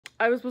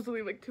I was supposed to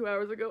leave like 2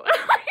 hours ago. I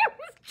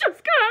was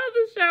just got out of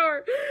the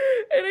shower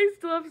and I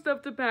still have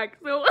stuff to pack.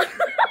 So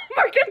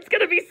Morgan's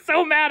gonna be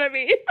so mad at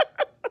me.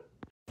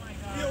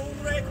 You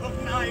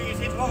recognize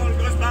it all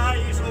goes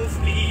by so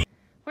fleet.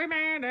 We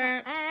made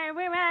it.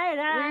 We made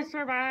it. We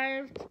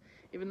survived.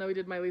 Even though we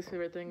did my least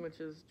favorite thing, which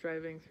is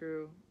driving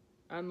through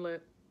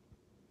unlit,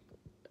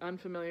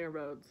 unfamiliar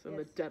roads in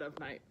the dead of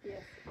night.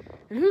 Yes.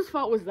 And whose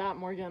fault was that,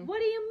 Morgan?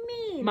 What do you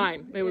mean?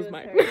 Mine. It was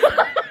mine.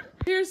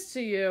 Here's to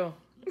you.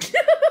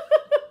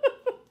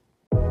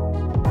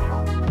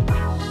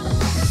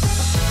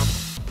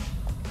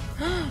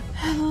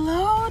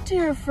 Hello,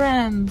 dear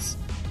friends.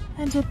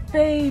 And a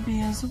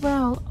baby as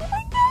well. Oh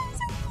my God,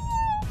 so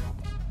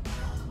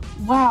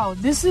cute. Wow,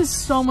 this is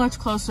so much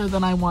closer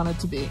than I wanted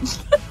to be.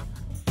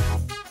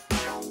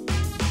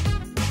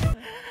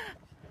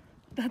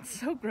 That's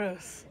so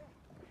gross.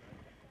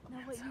 Now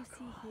what you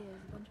see here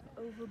is a bunch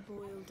of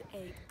overboiled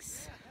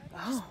eggs. Oh.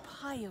 Just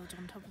piled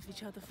on top of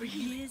each other for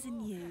years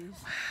and years.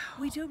 Wow.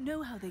 We don't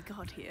know how they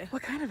got here.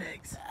 What kind of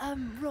eggs?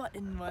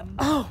 Rotten ones.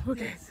 Oh,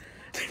 okay. Yes.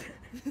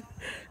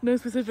 No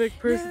specific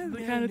person, No,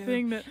 the kind of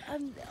thing that...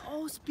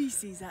 all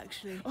species,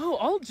 actually.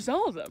 Oh, just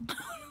all of them.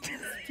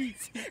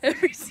 Species.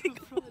 Every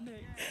single one.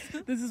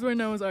 This is where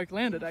Noah's Ark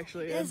landed,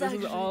 actually. Yes, and this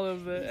actually. is all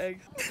of the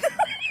eggs.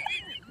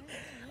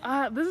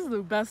 This is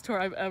the best tour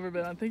I've ever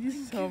been on. Thank you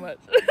so much.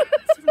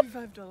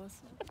 $75.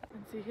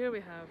 And see, here we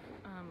have,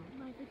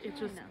 it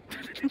just...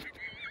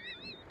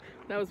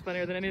 That was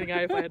funnier than anything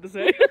I had to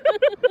say.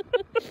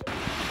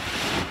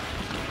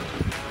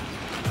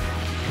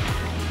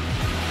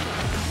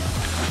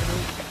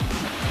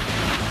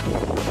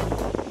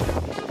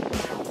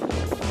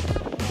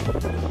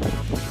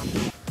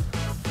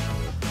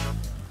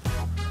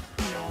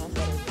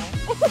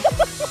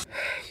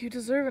 You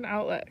deserve an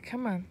outlet.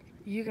 Come on.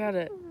 You got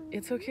it.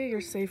 It's okay.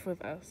 You're safe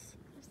with us.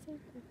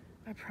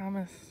 I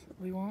promise.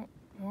 We won't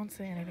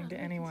say anything to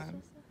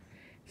anyone.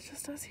 It's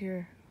just us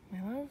here,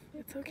 my love.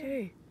 It's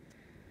okay.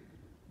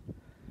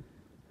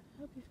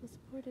 I hope you feel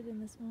supported in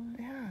this moment.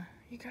 Yeah,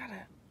 you got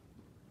it.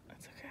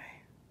 It's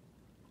okay.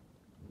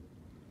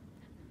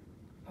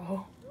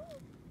 Oh,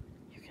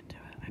 you can do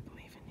it. I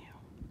believe in you.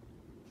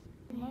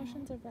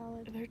 Emotions are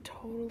valid. They're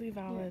totally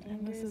valid. Your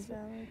And this anger is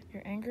valid.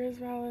 Your anger is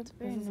valid. It's a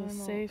very This is a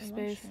normal safe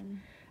space.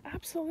 emotion.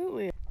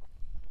 Absolutely.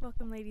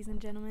 Welcome, ladies and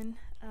gentlemen.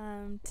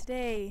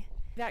 Today,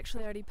 we've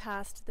actually already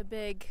passed the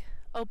big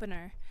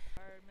opener.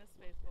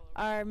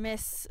 Our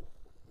Miss...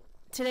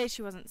 Today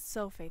she wasn't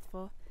so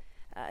faithful.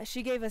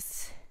 She gave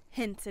us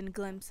hints and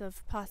glimpses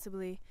of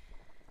possibly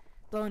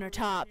blowing her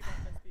top.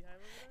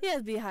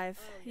 Yes, Beehive.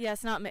 Oh, okay.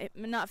 Yes,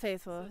 not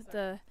faithful. So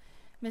the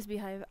Miss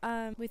Beehive.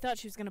 We thought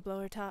she was going to blow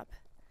her top.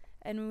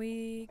 And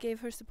we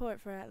gave her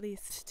support for at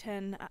least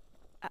 10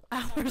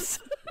 hours.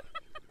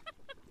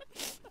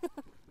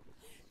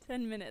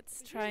 10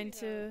 minutes trying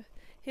to...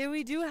 Here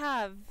we do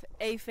have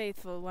a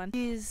faithful one.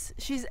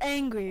 She's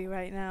angry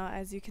right now,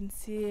 as you can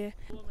see.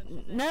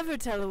 Never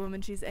tell a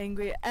woman she's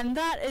angry, and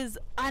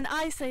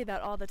I say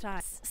that all the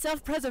time.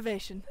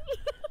 Self-preservation.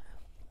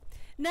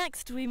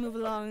 Next we move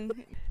along.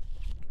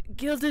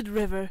 Gilded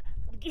River.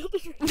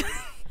 Gilded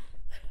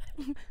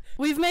River.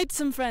 We've made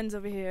some friends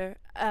over here,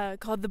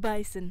 called the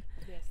bison.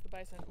 Yes, the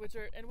bison.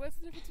 And what's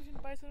the difference between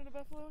a bison and a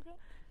buffalo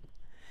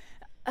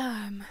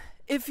again?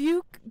 If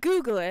you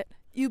Google it,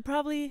 you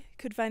probably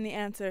could find the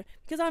answer,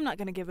 because I'm not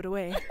going to give it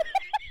away.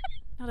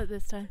 Not at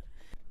this time.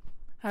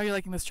 How are you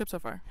liking this trip so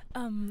far?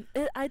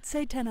 I'd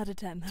say 10 out of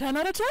 10. 10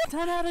 out of 10?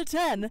 10 out of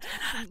 10. 10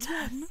 out of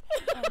 10.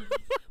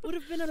 Would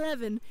have been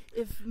 11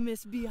 if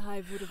Miss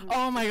Beehive would have...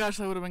 Oh my gosh,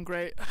 that would have been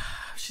great.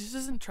 She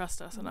doesn't trust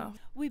us enough.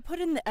 We put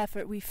in the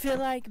effort, we feel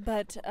like,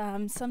 but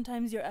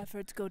sometimes your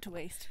efforts go to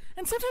waste.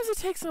 And sometimes it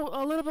takes a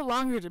little bit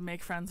longer to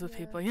make friends with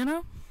people, you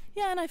know?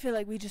 Yeah, and I feel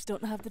like we just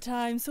don't have the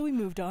time, so we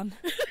moved on.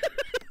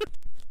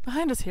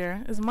 Behind us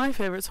here is my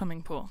favorite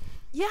swimming pool.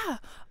 Yeah,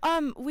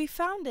 we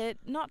found it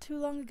not too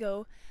long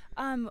ago.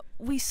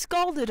 We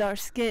scalded our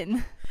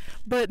skin.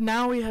 But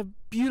now we have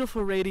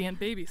beautiful, radiant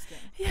baby skin.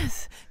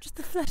 Yes, just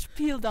the flesh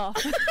peeled off.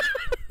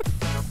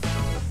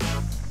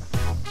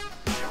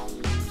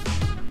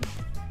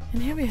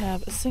 And here we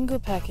have a single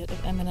packet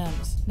of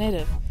M&Ms,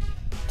 native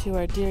to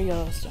our dear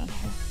Yellowstone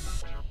here.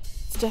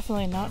 It's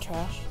definitely not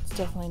trash. It's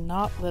definitely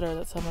not litter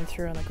that someone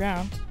threw on the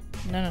ground.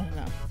 No.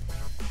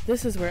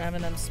 This is where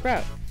M&Ms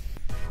sprout.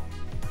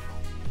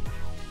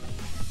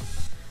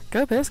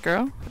 Go piss,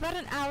 girl. About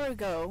an hour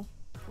ago,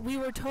 we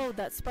were told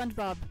that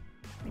SpongeBob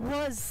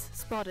was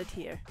spotted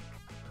here.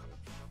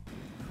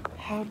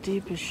 How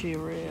deep is she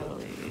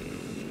really?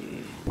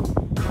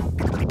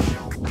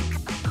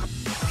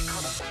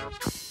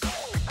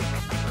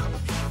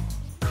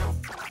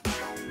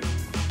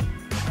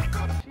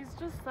 She's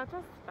just such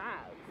a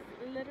spaz.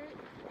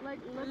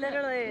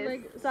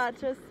 Literally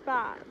such a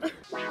spot.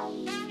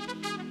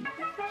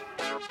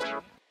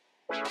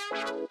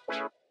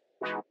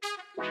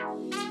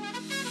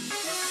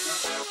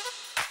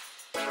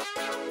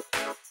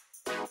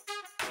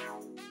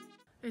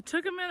 It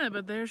took a minute,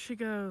 but there she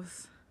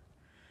goes.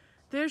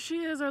 There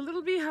she is, our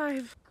little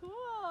beehive. Cool.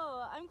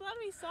 I'm glad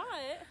we We saw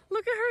it.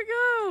 Look at her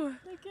go.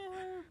 Look at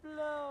her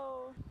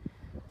blow.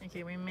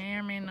 Okay, we may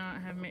or may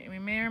not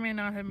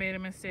have made a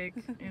mistake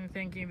in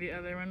thinking the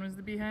other one was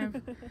the beehive.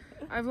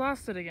 I've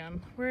lost it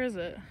again. Where is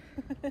it?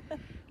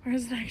 Where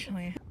is it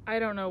actually? I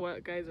don't know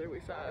what geyser we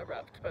saw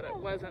erupt, but it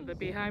wasn't the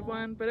beehive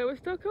one, but it was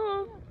still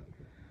cool.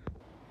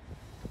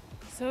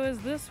 So is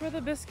this where the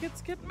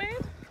biscuits get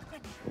made? The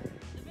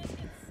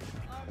biscuits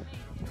are made.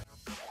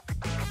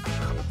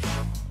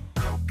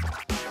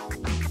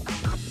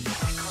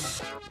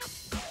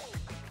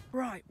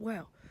 Right,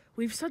 well,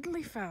 we've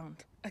suddenly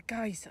found a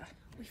geyser.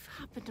 We've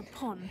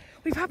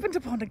happened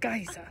upon a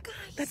geyser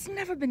that's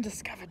never been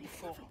discovered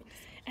before.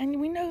 And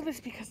we know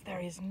this because there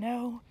is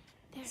no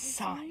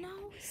sign.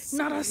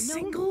 Not a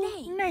single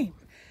name.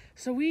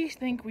 So we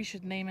think we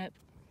should name it,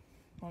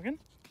 Morgan,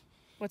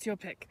 what's your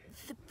pick?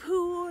 The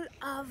pool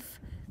of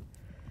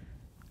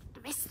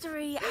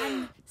mystery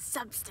and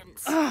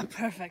substance. Ah,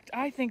 perfect.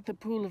 I think the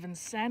pool of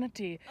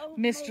insanity,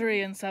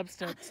 mystery and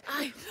substance.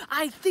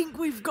 I think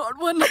we've got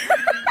one.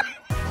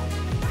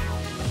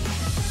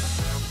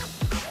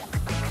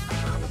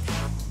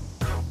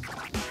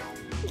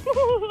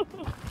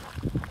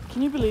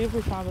 Can you believe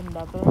we found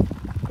another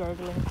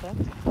gurgling pit?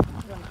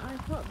 I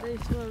thought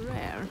these were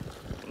rare.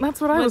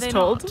 That's what I was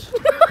told.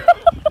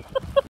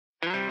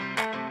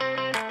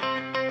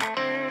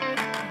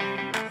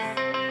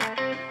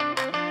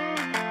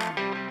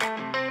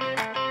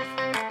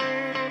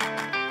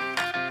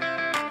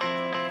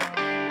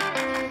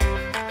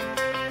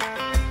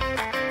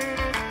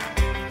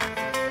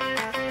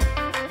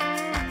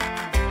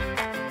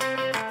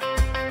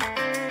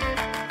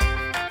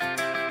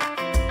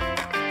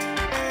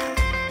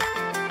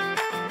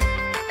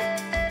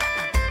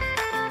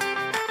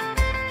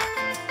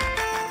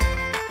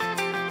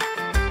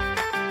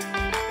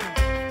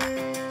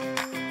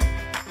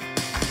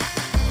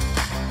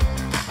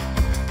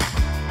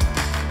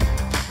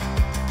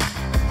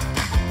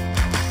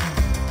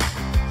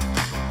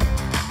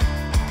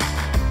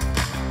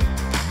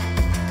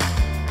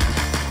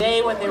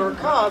 They, when they were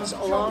cubs,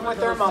 along with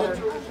their mother,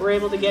 were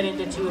able to get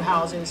into 2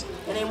 houses.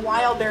 And a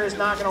wild bear is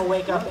not going to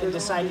wake up and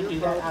decide to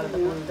do that out of the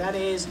blue. That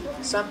is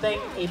something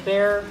a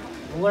bear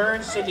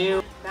learns to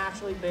do.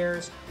 Naturally,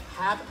 bears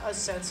have a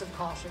sense of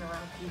caution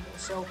around people.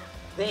 So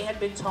they had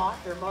been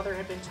taught, their mother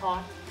had been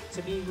taught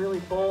to be really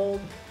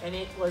bold. And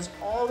it was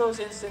all those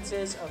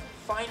instances of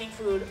finding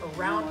food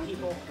around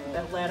people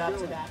that led up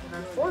to that. And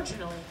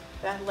unfortunately,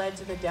 that led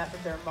to the death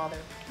of their mother.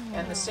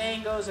 And the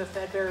saying goes, a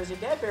fed bear is a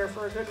dead bear,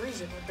 for a good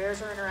reason. When bears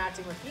are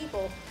interacting with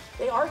people,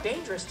 they are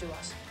dangerous to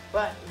us,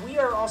 but we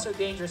are also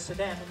dangerous to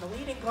them. And the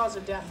leading cause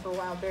of death for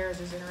wild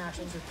bears is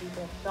interactions with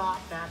people, not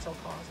natural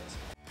causes.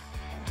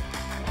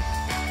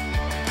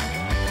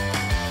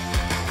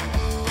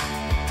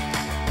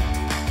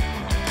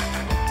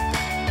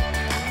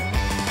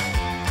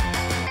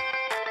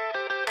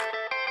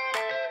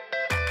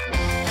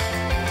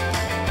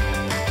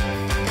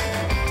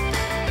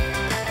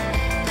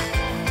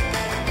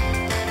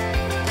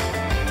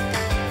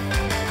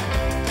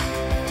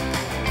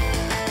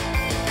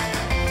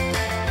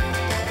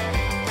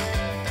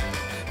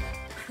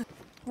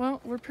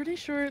 Well, we're pretty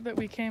sure that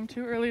we came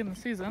too early in the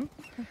season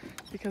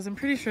because I'm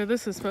pretty sure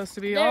this is supposed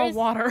to be all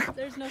water.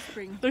 There's no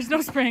spring. There's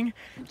no spring,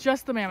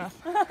 just the mammoth.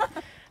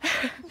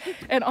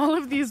 And all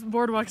of these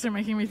boardwalks are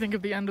making me think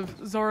of the end of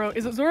Zorro.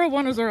 Is it Zorro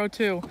 1 or Zorro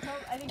 2?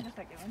 I think the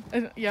second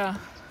one. Yeah.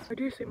 Our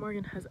dear St.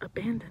 Morgan has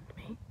abandoned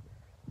me.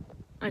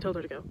 I told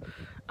her to go.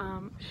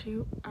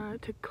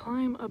 To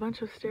climb a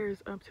bunch of stairs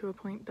up to a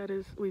point that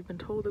is, we've been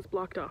told, is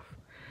blocked off.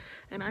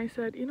 And I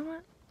said, you know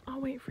what?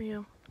 I'll wait for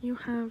you. You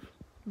have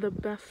the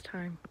best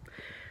time.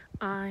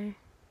 I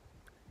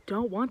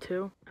don't want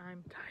to.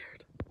 I'm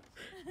tired.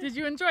 Did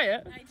you enjoy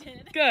it? I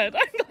did. Good.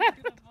 I'm glad.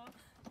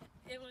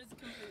 It was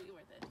completely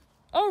worth it.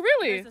 Oh,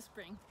 really? There's a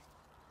spring.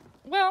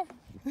 Well,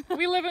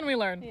 we live and we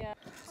learn. Yeah.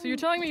 So you're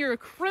telling me you're a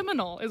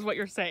criminal, is what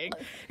you're saying.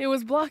 It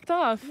was blocked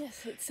off.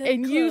 Yes, it said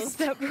and closed. You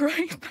stepped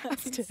right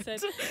past it.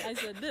 I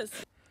said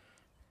this.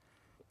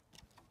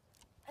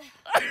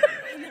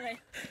 Anyway.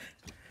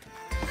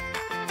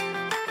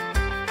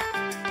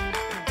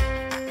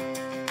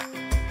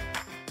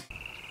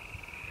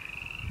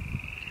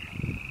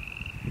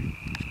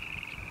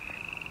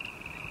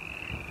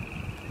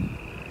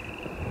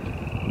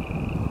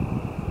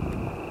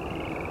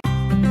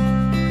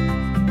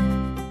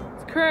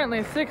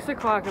 Currently 6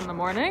 o'clock in the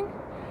morning.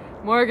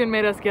 Morgan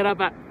made us get up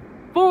at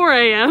 4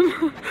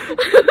 a.m.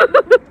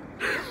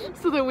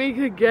 so that we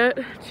could get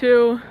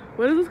to,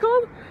 what is this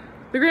called?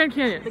 The Grand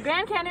Canyon. The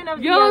Grand Canyon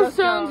of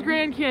Yellowstone's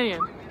Grand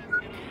Canyon.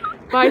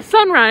 By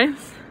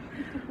sunrise,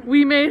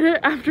 we made it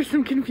after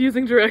some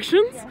confusing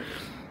directions. Yeah.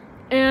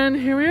 And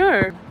here we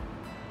are.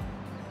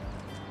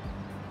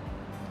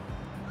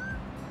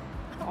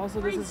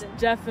 Also, this has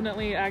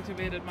definitely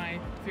activated my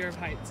fear of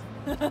heights.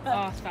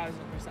 1,000%.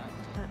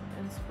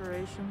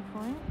 Inspiration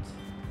point.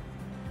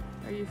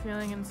 Are you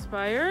feeling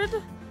inspired?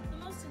 The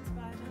most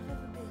inspired I've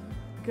ever been.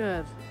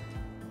 Good.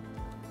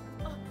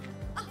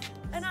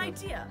 An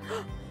idea.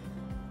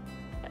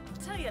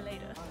 I'll tell you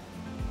later.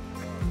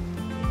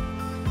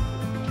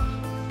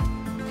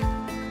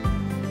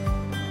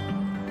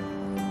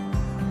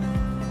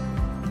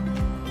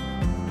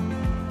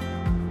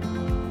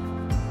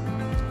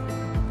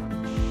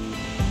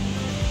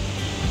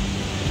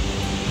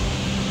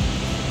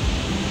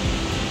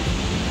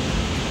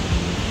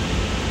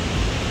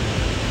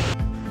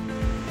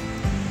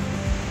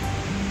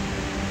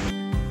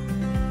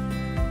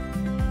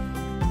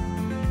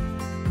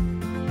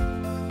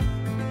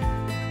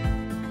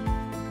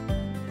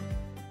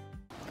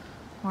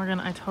 Morgan,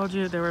 I told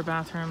you there were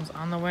bathrooms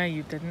on the way.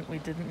 We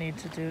didn't need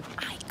to do.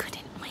 I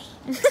couldn't wait.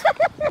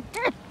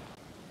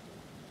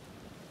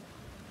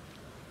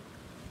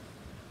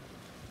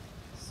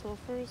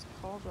 Sulphur's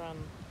Cauldron.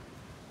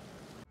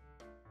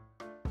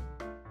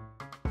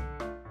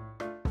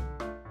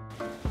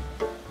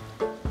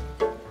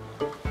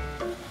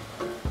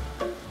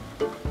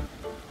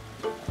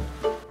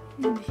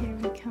 And here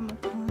we come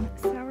upon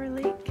Sour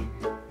Lake.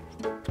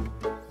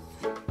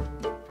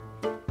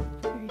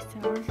 Very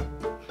sour.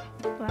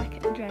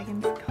 Black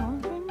Dragon's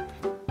Cauldron.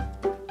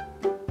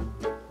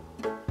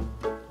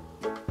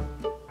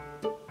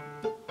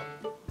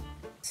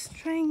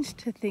 Strange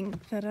to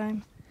think that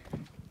I'm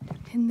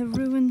in the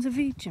ruins of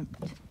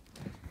Egypt.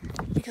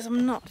 Because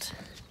I'm not.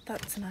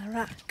 That's in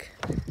Iraq.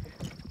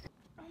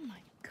 Oh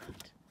my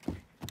god.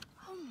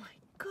 Oh my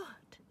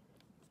god.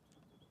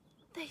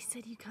 They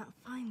said you can't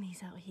find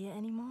these out here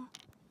anymore.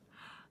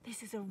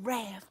 This is a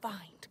rare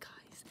find,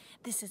 guys.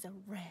 This is a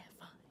rare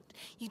find.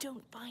 You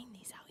don't find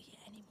these out here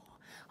anymore.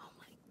 Oh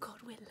my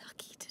god, we're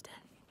lucky today.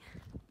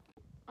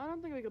 I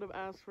don't think we could have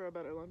asked for a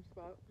better lunch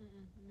spot.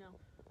 No,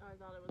 I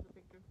thought it was a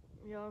picture.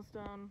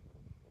 Yellowstone.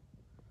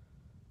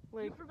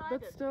 Like, You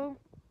provided. but still,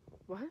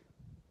 what?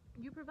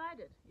 You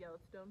provided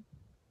Yellowstone.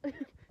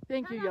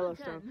 Thank you, 10 out of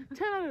Yellowstone. 10.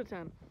 10 out of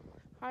 10.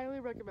 Highly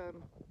recommend.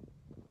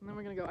 And then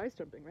we're gonna go ice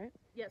jumping, right?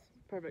 Yes.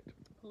 Perfect.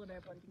 Polar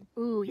bear punching.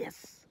 Ooh,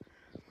 yes.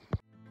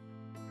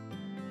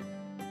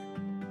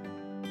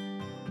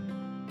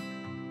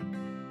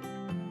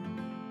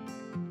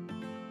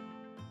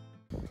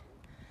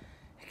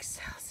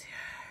 Excelsior.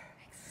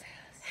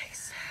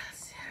 Excelsior.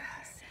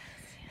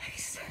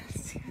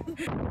 Excelsior.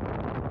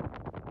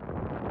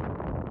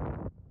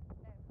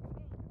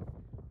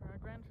 For our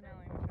grand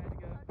finale, we tried to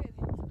go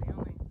to the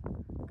only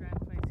grand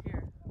place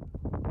here.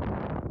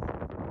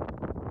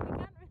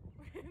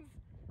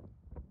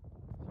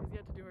 She's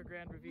yet to do her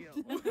grand reveal.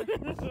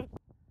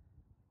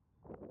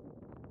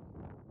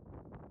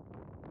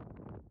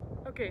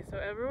 Okay, so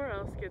everywhere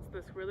else gets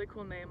this really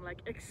cool name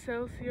like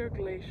Excelsior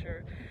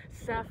Glacier,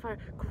 Sapphire,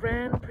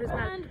 Grand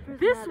Prismatic.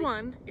 This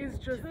one is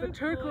just the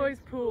turquoise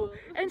pool,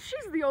 and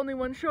she's the only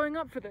one showing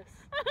up for this.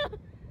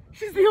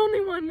 She's the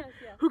only one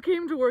who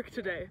came to work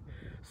today.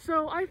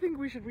 So I think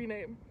we should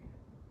rename.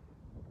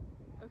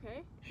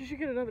 Okay. She should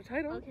get another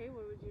title. Okay,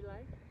 what would you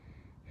like?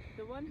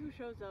 The one who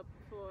shows up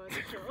for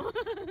the show.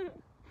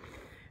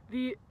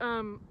 The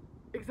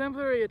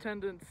exemplary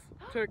attendance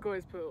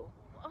turquoise pool.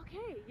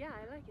 Okay, yeah,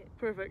 I like it.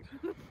 Perfect.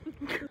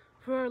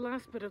 For our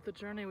last bit of the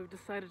journey, we've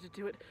decided to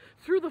do it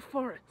through the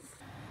forest.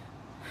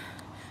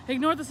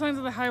 Ignore the signs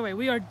of the highway.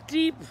 We are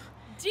deep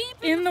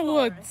in the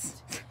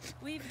woods.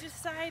 We've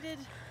decided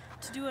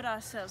to do it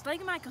ourselves,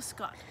 like Michael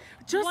Scott.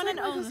 Just one like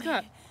and Michael only.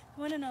 Scott.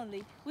 One and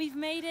only. We've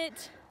made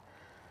it.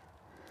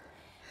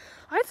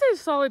 I'd say a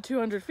solid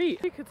 200 feet.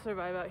 We could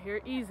survive out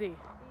here. Easy.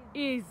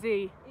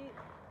 Easy.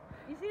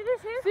 You see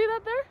this here? See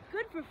that there?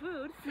 Good for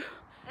food.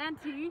 And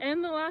tea.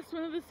 And the last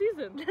one of the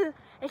season.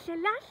 It's the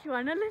last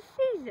one of the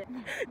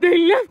season. They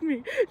left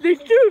me. They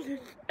do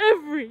this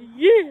every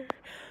year.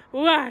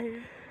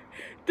 Why?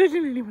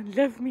 Doesn't anyone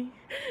love me?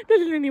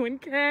 Doesn't anyone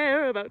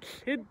care about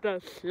Sid the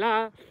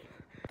Sloth?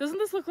 Doesn't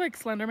this look like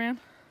Slender Man?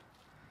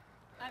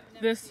 I've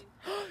never This. seen.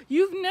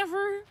 You've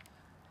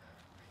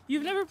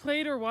never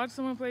played or watched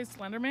someone play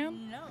Slender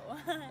Man? No.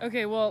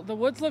 Okay, well, the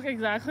woods look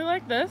exactly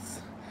like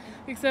this,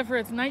 except for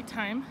it's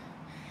nighttime,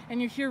 and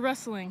you hear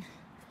rustling.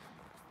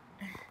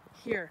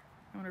 Here.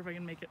 I wonder if I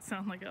can make it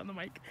sound like it on the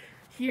mic.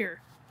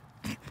 Here.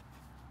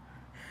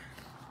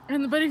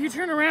 But if you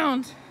turn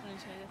around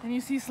and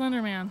you see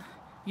Slender Man,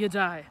 you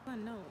die. Oh,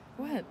 no.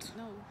 What?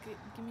 No, give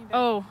me back.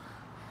 Oh,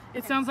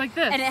 it sounds like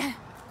this. And,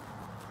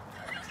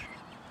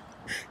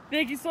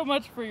 Thank you so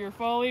much for your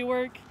Foley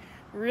work.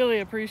 Really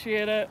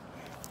appreciate it.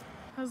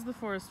 How's the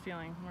forest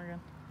feeling,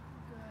 Morgan?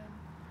 Good.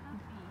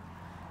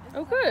 Happy.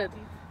 Oh, good.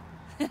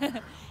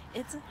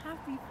 It's a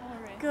happy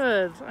forest.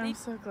 Good. I'm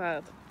so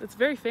glad. It's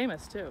very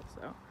famous too,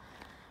 so.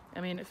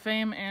 I mean,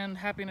 fame and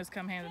happiness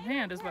come hand in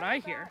hand is what I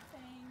hear.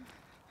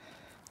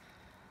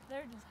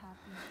 They're just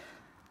happy.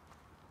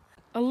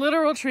 A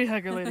literal tree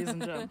hugger, ladies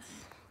and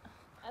gents.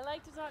 I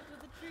like to talk to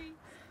the tree.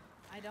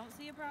 I don't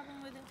see a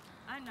problem with it.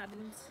 I'm not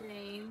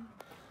insane.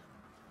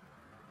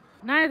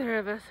 Neither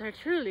of us are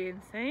truly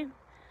insane.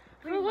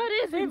 For what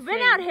is insane? We've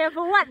been out here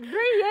for what, 3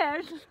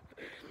 years?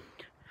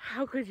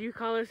 How could you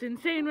call us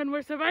insane when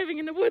we're surviving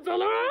in the woods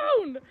all our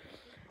own?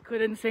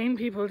 Could insane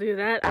people do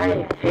that?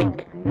 I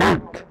think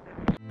not.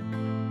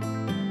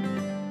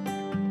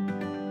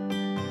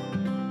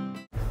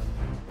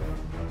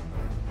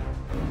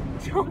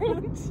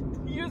 Don't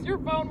use your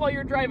phone while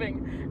you're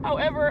driving.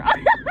 However,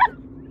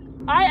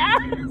 I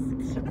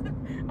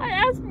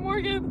asked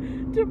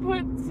Morgan to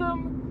put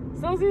some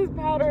Celsius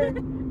powder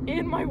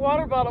in my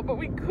water bottle, but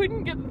we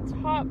couldn't get the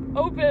top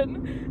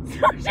open,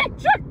 so she tried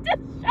to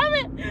shove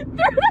it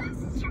through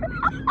the straw.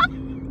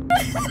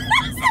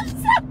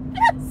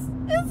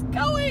 This is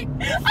going.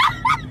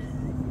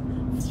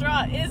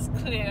 Straw is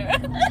clear.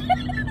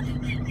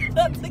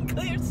 That's a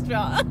clear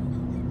straw.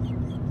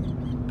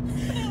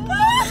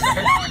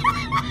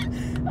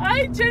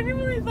 I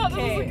genuinely thought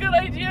this was a good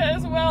idea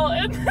as well,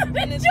 and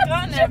it's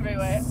gone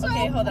everywhere. So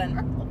okay, hold on.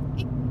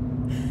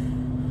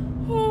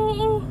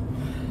 Oh,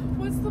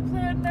 what's the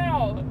plan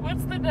now?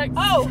 What's the next?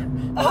 Oh,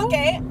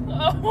 okay.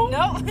 Oh.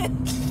 No.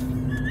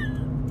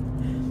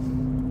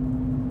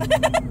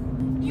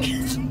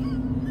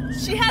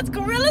 She has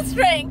gorilla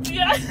strength.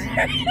 Yeah,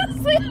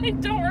 seriously, I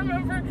don't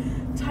remember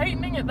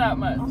tightening it that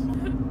much.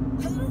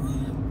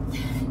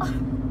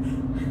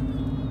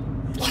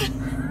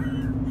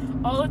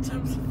 All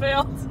attempts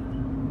failed.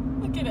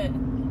 Look at it.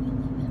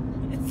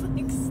 It's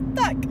like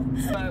stuck.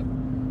 But,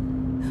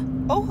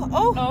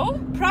 Oh,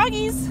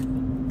 proggies.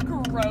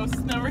 gross.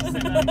 Never say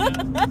that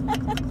again.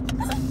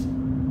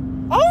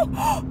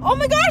 Oh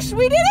my gosh,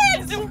 we did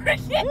it! Is it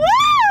working? Woo!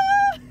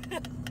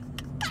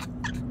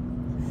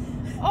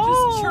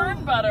 Just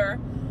churn butter,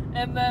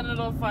 and then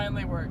it'll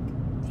finally work.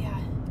 Yeah.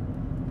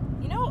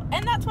 You know,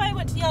 and that's why I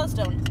went to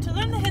Yellowstone, to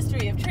learn the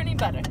history of churning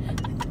butter.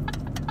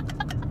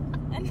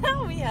 And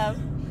now we have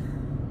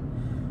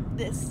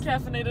this.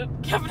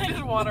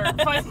 Caffeinated water,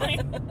 finally.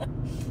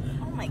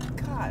 Oh my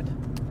god.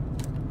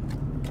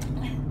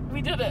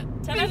 We did it.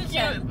 10 out of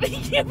 10.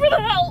 Thank you for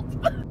the help.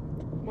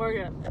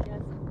 Morgan.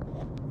 Yes.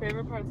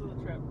 Favorite parts of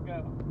the trip?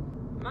 Go.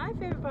 My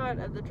favorite part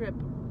of the trip.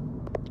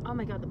 Oh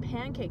my god, the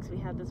pancakes we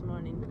had this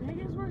morning. The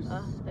pancakes were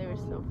they were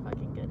so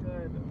fucking good.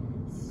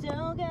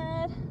 So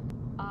good.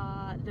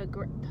 The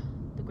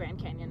Grand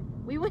Canyon.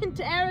 We went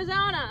to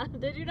Arizona.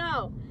 Did you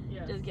know?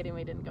 Yes. Just kidding.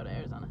 We didn't go to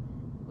Arizona.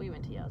 We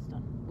went to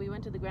Yellowstone. We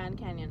went to the Grand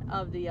Canyon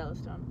of the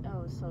Yellowstone.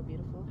 Oh, it was so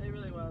beautiful. It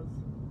really was.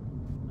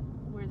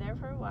 We were there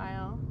for a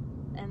while,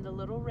 and the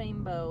little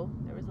rainbow.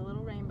 There was a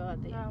little rainbow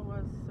at the That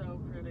was so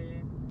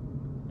pretty.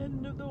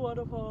 end of the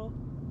waterfall.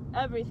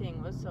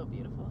 Everything was so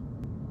beautiful.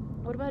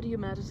 What about you,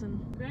 Madison?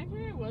 Grand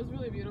Canyon was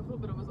really beautiful,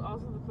 but it was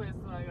also the place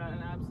that I got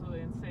an absolutely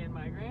insane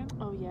migraine.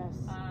 Oh yes.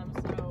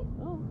 So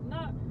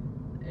not.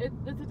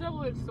 It's a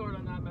double-edged sword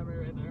on that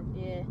memory right there.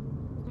 Yeah.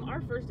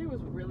 Our first day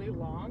was really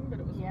long, but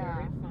it was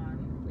very fun.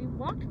 We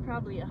walked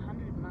probably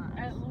 100 miles.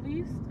 At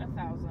least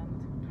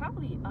 1,000.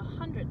 Probably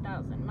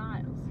 100,000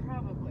 miles.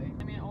 Probably.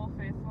 I mean, Old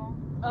Faithful.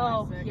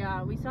 Oh, classic.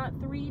 yeah. We saw it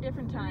 3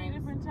 different times. 3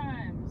 different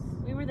times.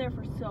 We were there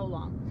for so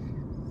long.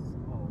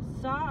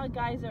 Saw a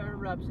geyser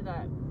erupt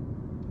that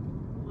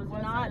was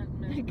not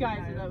the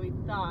geyser that we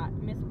thought.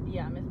 Miss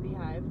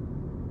Beehive.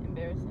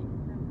 Embarrassing.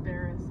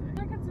 Embarrassing. I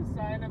think it's a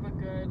sign of a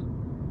good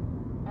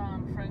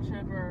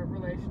friendship or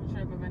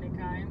relationship of any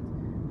kind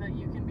that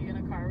you can be in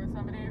a car with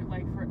somebody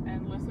like for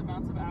endless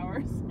amounts of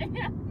hours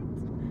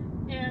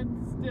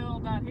and still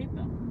not hate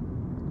them.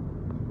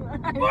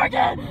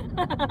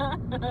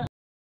 Morgan!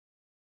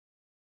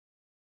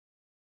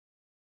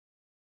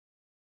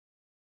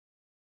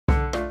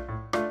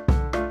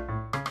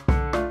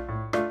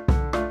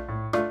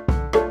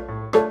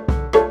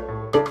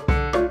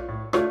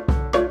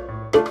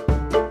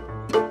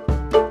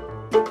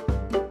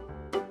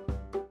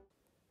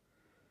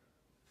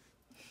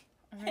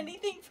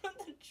 Anything from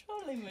the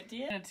trolling, my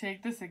dear. I'm gonna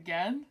take this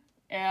again,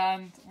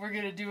 and we're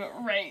gonna do it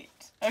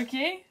right.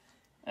 Okay?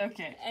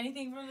 Okay.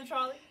 Anything from the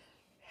trolley?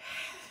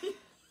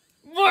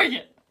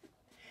 Morgan!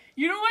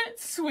 You know what?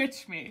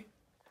 Switch me.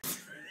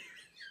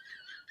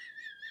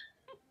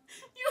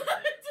 You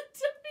have to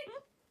tell me.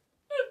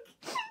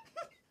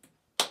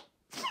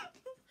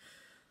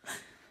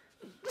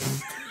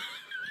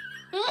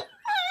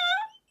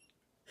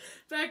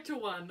 Back to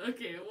 1.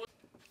 Okay.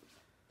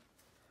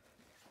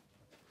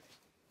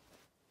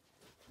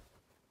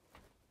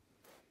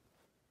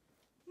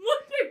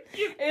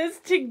 Is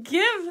to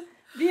give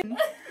the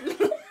Anything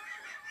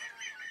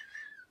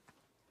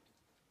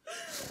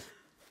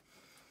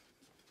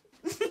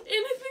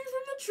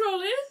from the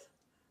trolleys?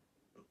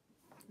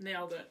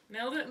 Nailed it.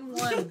 Nailed it in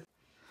 1.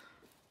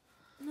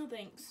 No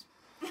thanks.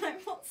 I'm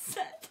all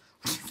set.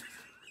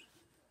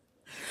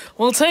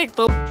 We'll take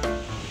the